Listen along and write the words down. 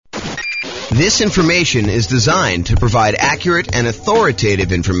This information is designed to provide accurate and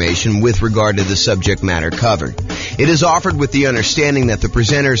authoritative information with regard to the subject matter covered. It is offered with the understanding that the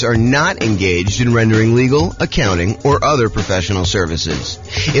presenters are not engaged in rendering legal, accounting, or other professional services.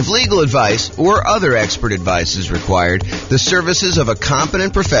 If legal advice or other expert advice is required, the services of a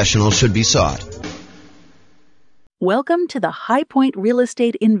competent professional should be sought. Welcome to the High Point Real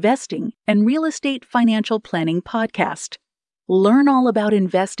Estate Investing and Real Estate Financial Planning Podcast. Learn all about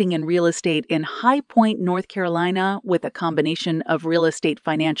investing in real estate in High Point, North Carolina, with a combination of real estate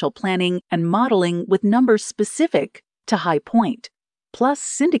financial planning and modeling with numbers specific to High Point, plus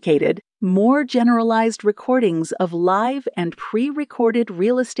syndicated, more generalized recordings of live and pre-recorded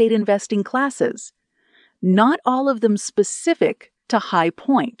real estate investing classes, not all of them specific to High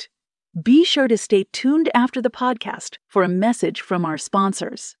Point. Be sure to stay tuned after the podcast for a message from our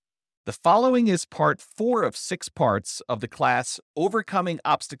sponsors. The following is part 4 of 6 parts of the class, Overcoming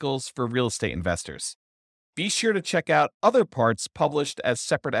Obstacles for Real Estate Investors. Be sure to check out other parts published as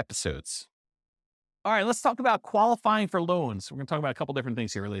separate episodes. All right, let's talk about qualifying for loans. We're going to talk about a couple different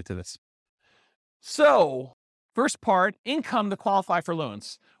things here related to this. So, first part, income to qualify for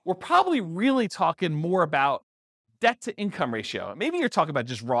loans. We're probably really talking more about debt to income ratio. Maybe you're talking about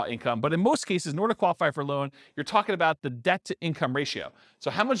just raw income, but in most cases, in order to qualify for a loan, you're talking about the debt to income ratio. So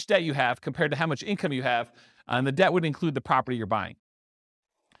how much debt you have compared to how much income you have, and the debt would include the property you're buying.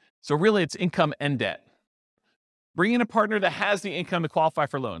 So really it's income and debt. Bring in a partner that has the income to qualify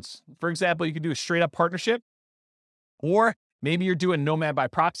for loans. For example, you could do a straight up partnership, or maybe you're doing nomad by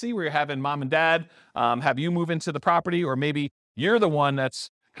proxy where you're having mom and dad have you move into the property, or maybe you're the one that's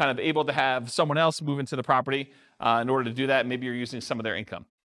kind of able to have someone else move into the property. In order to do that, maybe you're using some of their income.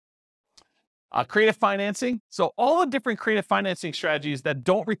 Creative financing. So all the different creative financing strategies that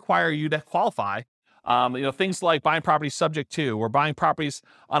don't require you to qualify, things like buying properties subject to, or buying properties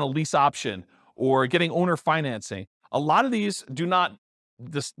on a lease option, or getting owner financing. A lot of these do not,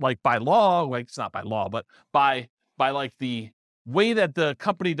 just like by law, like it's not by law, but by like the way that the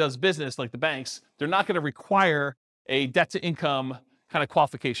company does business, like the banks, they're not going to require a debt to income kind of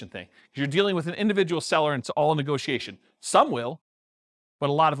qualification thing. You're dealing with an individual seller and it's all negotiation. Some will, but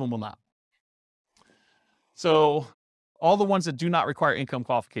a lot of them will not. So all the ones that do not require income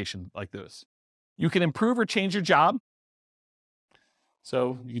qualification, like those. You can improve or change your job.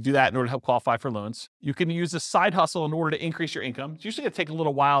 So you can do that in order to help qualify for loans. You can use a side hustle in order to increase your income. It's usually going to take a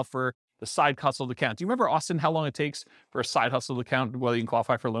little while for the side hustle to count. Do you remember, Austin, how long it takes for a side hustle to count whether you can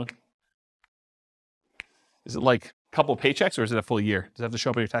qualify for a loan? Is it like a couple of paychecks, or is it a full year? Does it have to show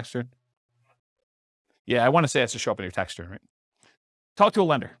up on your tax return? Yeah, I want to say it has to show up on your tax return, right? Talk to a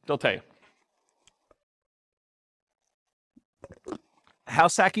lender. They'll tell you.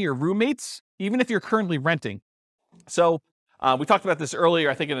 House hacking your roommates, even if you're currently renting. So we talked about this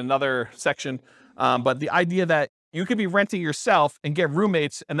earlier, I think in another section, but the idea that you could be renting yourself and get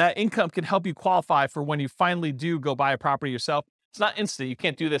roommates, and that income can help you qualify for when you finally do go buy a property yourself. It's not instant. You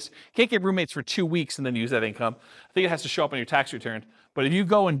can't do this. You can't get roommates for 2 weeks and then use that income. I think it has to show up on your tax return. But if you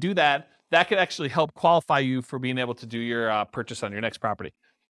go and do that, that could actually help qualify you for being able to do your purchase on your next property.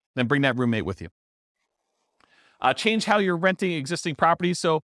 Then bring that roommate with you. Change how you're renting existing properties.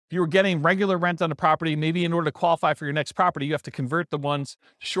 So if you were getting regular rent on a property, maybe in order to qualify for your next property, you have to convert the ones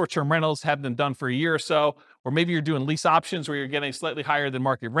to short-term rentals, have them done for a year or so, or maybe you're doing lease options where you're getting slightly higher than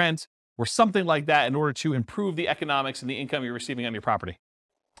market rent, or something like that in order to improve the economics and the income you're receiving on your property.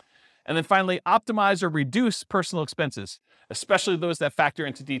 And then finally, optimize or reduce personal expenses, especially those that factor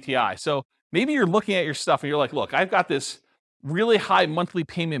into DTI. So maybe you're looking at your stuff and you're like, look, I've got this really high monthly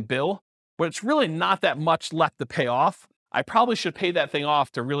payment bill, but it's really not that much left to pay off. I probably should pay that thing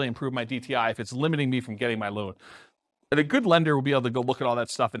off to really improve my DTI if it's limiting me from getting my loan. And a good lender will be able to go look at all that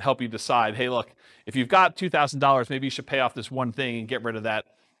stuff and help you decide, hey, look, if you've got $2,000, maybe you should pay off this one thing and get rid of that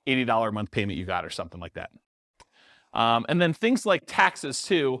 $80 a month payment you got or something like that. And then things like taxes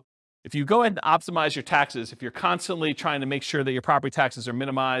too. If you go ahead and optimize your taxes, if you're constantly trying to make sure that your property taxes are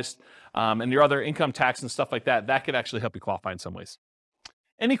minimized and your other income tax and stuff like that, that could actually help you qualify in some ways.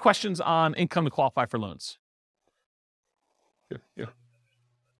 Any questions on income to qualify for loans?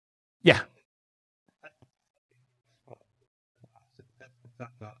 Yeah.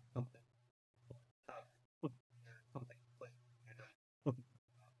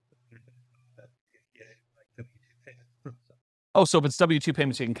 Oh, so if it's W-2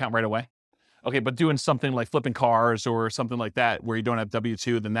 payments, you can count right away? Okay, but doing something like flipping cars or something like that where you don't have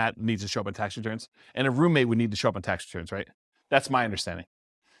W-2, then that needs to show up on tax returns. And a roommate would need to show up on tax returns, right? That's my understanding.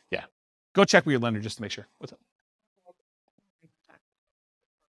 Yeah. Go check with your lender just to make sure. What's up?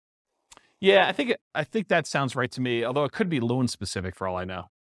 Yeah, I think that sounds right to me, although it could be loan specific for all I know.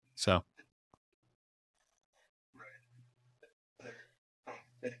 So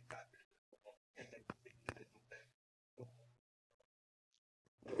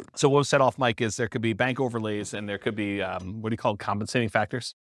So what was set off, Mike, is there could be bank overlays and there could be, what do you call compensating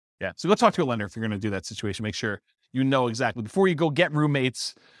factors? Yeah. So go talk to a lender if you're going to do that situation. Make sure you know exactly before you go get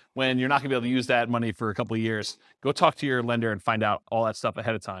roommates when you're not going to be able to use that money for a couple of years. Go talk to your lender and find out all that stuff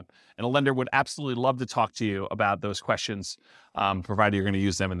ahead of time. And a lender would absolutely love to talk to you about those questions, provided you're going to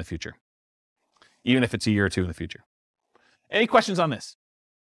use them in the future, even if it's a year or two in the future. Any questions on this?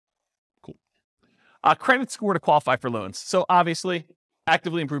 Cool. Credit score to qualify for loans. So obviously,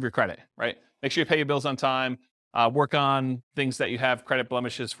 actively improve your credit, right? Make sure you pay your bills on time. Work on things that you have credit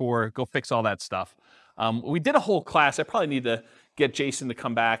blemishes for. Go fix all that stuff. We did a whole class. I probably need to get Jason to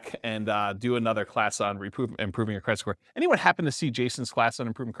come back and do another class on improving your credit score. Anyone happen to see Jason's class on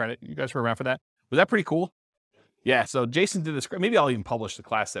improving credit? You guys were around for that? Was that pretty cool? Yeah, so Jason did this. Maybe I'll even publish the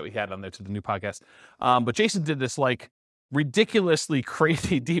class that we had on there to the new podcast. But Jason did this like ridiculously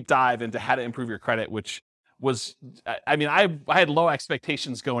crazy deep dive into how to improve your credit, which was, I mean, I had low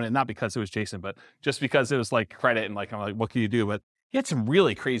expectations going in, not because it was Jason, but just because it was like credit and like, I'm like, what can you do? But he had some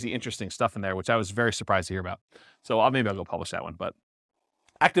really crazy, interesting stuff in there, which I was very surprised to hear about. So maybe I'll go publish that one. But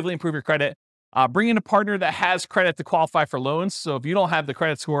actively improve your credit. Bring in a partner that has credit to qualify for loans. So if you don't have the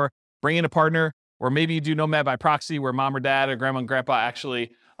credit score, bring in a partner, or maybe you do Nomad by proxy where mom or dad or grandma and grandpa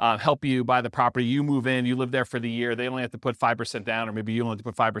actually help you buy the property. You move in, you live there for the year. They only have to put 5% down, or maybe you only have to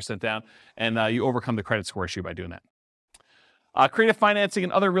put 5% down, and you overcome the credit score issue by doing that. Creative financing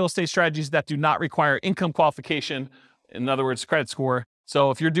and other real estate strategies that do not require income qualification. In other words, credit score.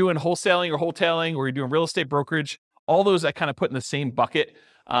 So if you're doing wholesaling or wholetailing, or you're doing real estate brokerage, all those I kind of put in the same bucket.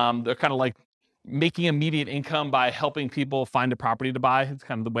 They're kind of like making immediate income by helping people find a property to buy. It's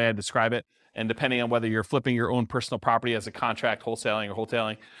kind of the way I describe it. And depending on whether you're flipping your own personal property as a contract, wholesaling or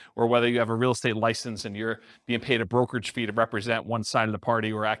wholetailing, or whether you have a real estate license and you're being paid a brokerage fee to represent one side of the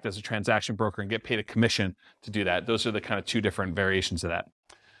party or act as a transaction broker and get paid a commission to do that. Those are the kind of two different variations of that.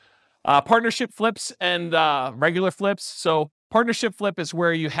 Partnership flips and regular flips. So partnership flip is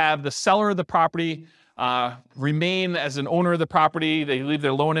where you have the seller of the property remain as an owner of the property. They leave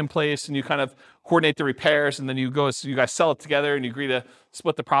their loan in place and you kind of coordinate the repairs, and then you guys sell it together and you agree to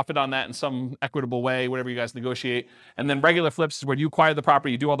split the profit on that in some equitable way, whatever you guys negotiate. And then regular flips is where you acquire the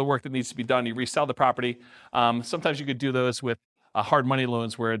property, you do all the work that needs to be done, you resell the property. Sometimes you could do those with hard money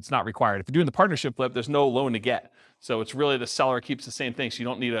loans where it's not required. If you're doing the partnership flip, there's no loan to get. So it's really the seller keeps the same thing, so you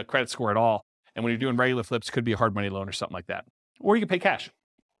don't need a credit score at all. And when you're doing regular flips, it could be a hard money loan or something like that. Or you can pay cash.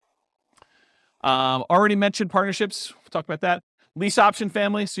 Already mentioned partnerships. We'll talk about that. Lease option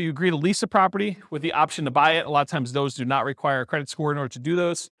family. So you agree to lease a property with the option to buy it. A lot of times those do not require a credit score in order to do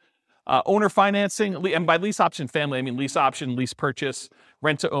those. Owner financing. And by lease option family, I mean lease option, lease purchase,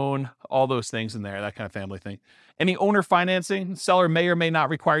 rent to own, all those things in there, that kind of family thing. Any owner financing, seller may or may not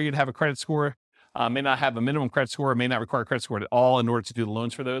require you to have a credit score, may not have a minimum credit score, may not require a credit score at all in order to do the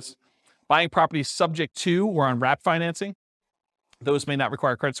loans for those. Buying properties subject to or on wrap financing. Those may not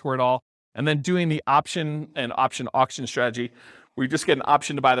require a credit score at all. And then doing the option and option auction strategy, where you just get an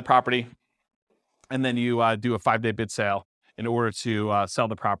option to buy the property, and then you do a 5-day bid sale in order to sell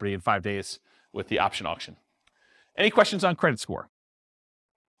the property in 5 days with the option auction. Any questions on credit score?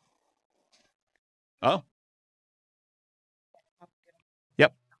 Oh.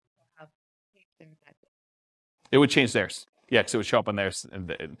 Yep. It would change theirs. Yeah, because it would show up on theirs.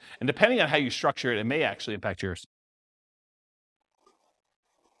 And depending on how you structure it, it may actually impact yours.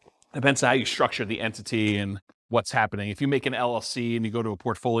 Depends on how you structure the entity and what's happening. If you make an LLC and you go to a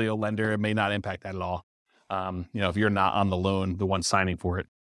portfolio lender, it may not impact that at all. If you're not on the loan, the one signing for it.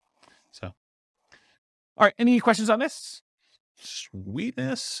 So, all right, any questions on this?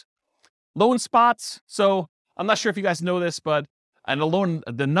 Sweetness. Loan spots. So I'm not sure if you guys know this, but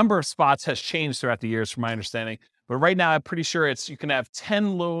the number of spots has changed throughout the years from my understanding. But right now, I'm pretty sure you can have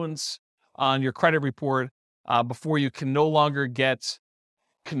 10 loans on your credit report before you can no longer get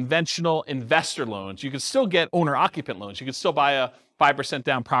conventional investor loans. You can still get owner-occupant loans. You can still buy a 5%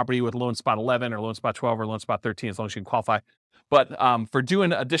 down property with loan spot 11 or loan spot 12 or loan spot 13 as long as you can qualify. But for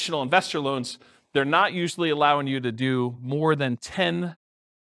doing additional investor loans, they're not usually allowing you to do more than 10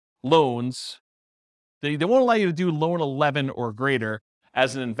 loans. They won't allow you to do loan 11 or greater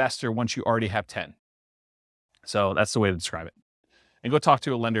as an investor once you already have 10. So that's the way to describe it. And go talk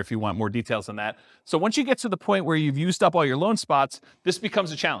to a lender if you want more details on that. So once you get to the point where you've used up all your loan spots, this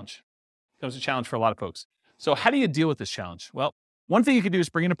becomes a challenge. It becomes a challenge for a lot of folks. So how do you deal with this challenge? Well, one thing you can do is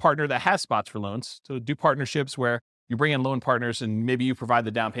bring in a partner that has spots for loans. So do partnerships where you bring in loan partners and maybe you provide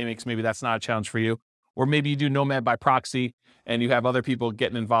the down payment because maybe that's not a challenge for you. Or maybe you do Nomad by proxy and you have other people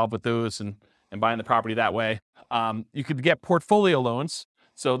getting involved with those and buying the property that way. You could get portfolio loans.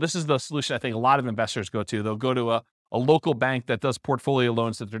 So this is the solution I think a lot of investors go to. They'll go to a a local bank that does portfolio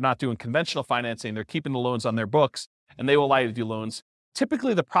loans, that they're not doing conventional financing, they're keeping the loans on their books, and they will allow you to do loans.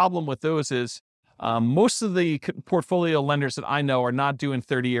 Typically, the problem with those is most of the portfolio lenders that I know are not doing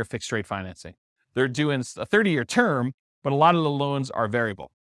 30-year fixed rate financing. They're doing a 30-year term, but a lot of the loans are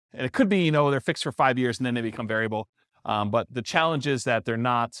variable. And it could be, they're fixed for 5 years and then they become variable. But the challenge is that they're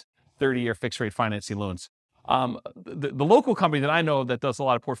not 30-year fixed rate financing loans. The local company that I know that does a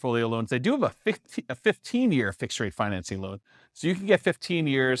lot of portfolio loans, they do have a 15-year fixed rate financing loan. So you can get 15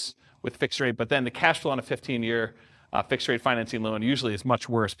 years with fixed rate, but then the cash flow on a 15-year fixed rate financing loan usually is much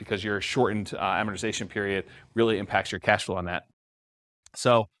worse because your shortened amortization period really impacts your cash flow on that.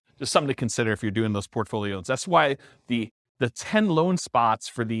 So just something to consider if you're doing those portfolio loans. That's why the 10 loan spots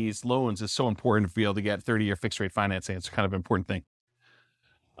for these loans is so important to be able to get 30-year fixed rate financing. It's kind of an important thing.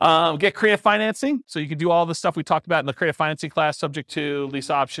 Get creative financing. So you can do all the stuff we talked about in the creative financing class, subject to lease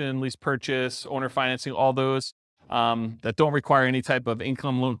option, lease purchase, owner financing, all those that don't require any type of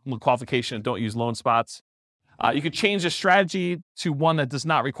income loan qualification and don't use loan spots. You could change the strategy to one that does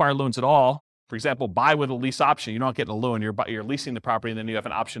not require loans at all. For example, buy with a lease option. You're not getting a loan. You're leasing the property and then you have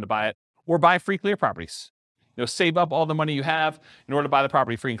an option to buy it, or buy free clear properties. Save up all the money you have in order to buy the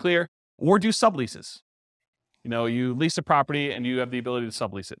property free and clear, or do subleases. You lease a property and you have the ability to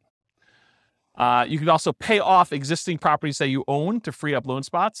sublease it. You can also pay off existing properties that you own to free up loan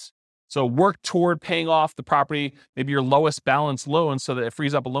spots. So work toward paying off the property, maybe your lowest balance loan, so that it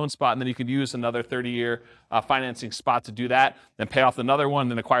frees up a loan spot, and then you could use another 30-year financing spot to do that, then pay off another one,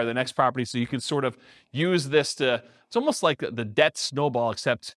 then acquire the next property. So you can sort of use this it's almost like the debt snowball,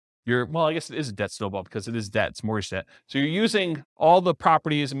 except I guess it is a debt snowball because it is debt, it's mortgage debt. So you're using all the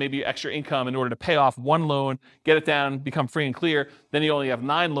properties and maybe extra income in order to pay off one loan, get it down, become free and clear. Then you only have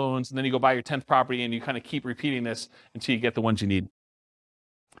 9 loans, and then you go buy your 10th property, and you kind of keep repeating this until you get the ones you need.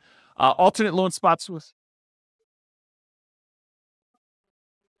 Alternate loan spots with...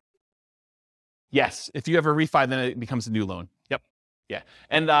 Yes, if you have a refi, then it becomes a new loan. Yep, yeah.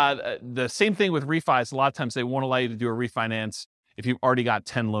 And the same thing with refis. A lot of times they won't allow you to do a refinance if you've already got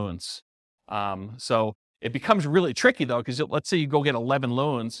 10 loans. So it becomes really tricky though, because let's say you go get 11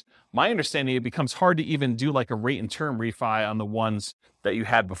 loans. My understanding, it becomes hard to even do like a rate and term refi on the ones that you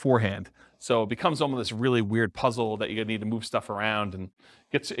had beforehand. So it becomes almost this really weird puzzle that you need to move stuff around, and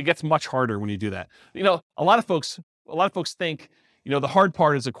it gets much harder when you do that. A lot of folks think, the hard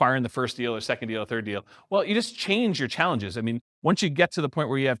part is acquiring the first deal or second deal or third deal. Well, you just change your challenges. I mean, once you get to the point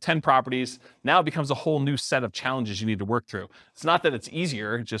where you have 10 properties, now it becomes a whole new set of challenges you need to work through. It's not that it's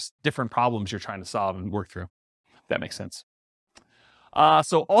easier, just different problems you're trying to solve and work through. If that makes sense.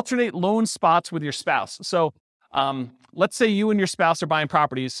 So alternate loan spots with your spouse. So let's say you and your spouse are buying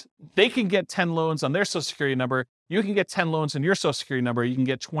properties. They can get 10 loans on their Social Security number. You can get 10 loans on your Social Security number. You can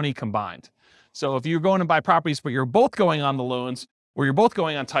get 20 combined. So if you're going to buy properties, but you're both going on the loans, or you're both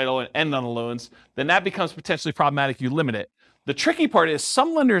going on title and end on the loans, then that becomes potentially problematic. You limit it. The tricky part is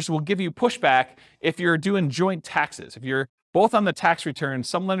some lenders will give you pushback if you're doing joint taxes. If you're both on the tax return,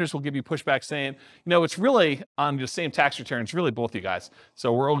 some lenders will give you pushback saying, it's really on the same tax return. It's really both you guys.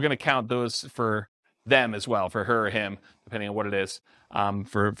 So we're all going to count those for them as well, for her or him, depending on what it is,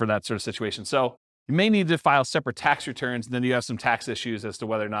 for that sort of situation. So you may need to file separate tax returns, and then you have some tax issues as to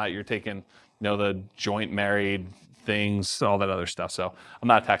whether or not you're taking, the joint married things, all that other stuff. So I'm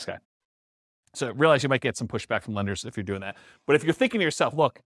not a tax guy. So realize you might get some pushback from lenders if you're doing that. But if you're thinking to yourself,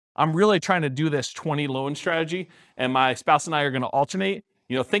 look, I'm really trying to do this 20 loan strategy, and my spouse and I are going to alternate,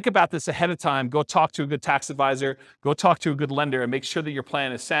 think about this ahead of time. Go talk to a good tax advisor, go talk to a good lender, and make sure that your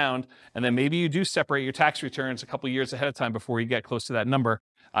plan is sound. And then maybe you do separate your tax returns a couple of years ahead of time before you get close to that number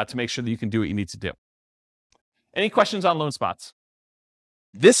to make sure that you can do what you need to do. Any questions on loan spots?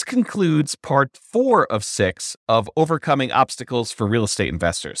 This concludes part 4 of 6 of Overcoming Obstacles for Real Estate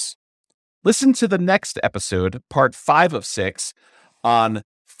Investors. Listen to the next episode, part 5 of 6, on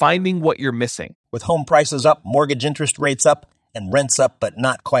finding what you're missing. With home prices up, mortgage interest rates up, and rents up but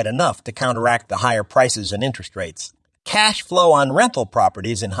not quite enough to counteract the higher prices and interest rates, cash flow on rental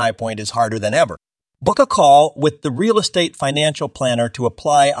properties in High Point is harder than ever. Book a call with the Real Estate Financial Planner to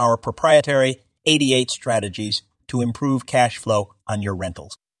apply our proprietary 88 strategies to improve cash flow on your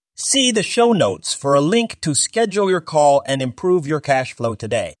rentals. See the show notes for a link to schedule your call and improve your cash flow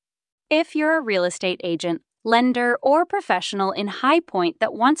today. If you're a real estate agent, lender, or professional in High Point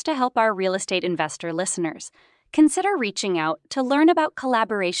that wants to help our real estate investor listeners, consider reaching out to learn about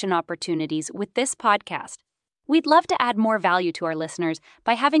collaboration opportunities with this podcast. We'd love to add more value to our listeners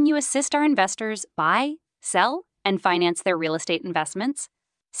by having you assist our investors buy, sell, and finance their real estate investments.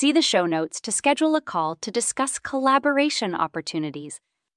 See the show notes to schedule a call to discuss collaboration opportunities.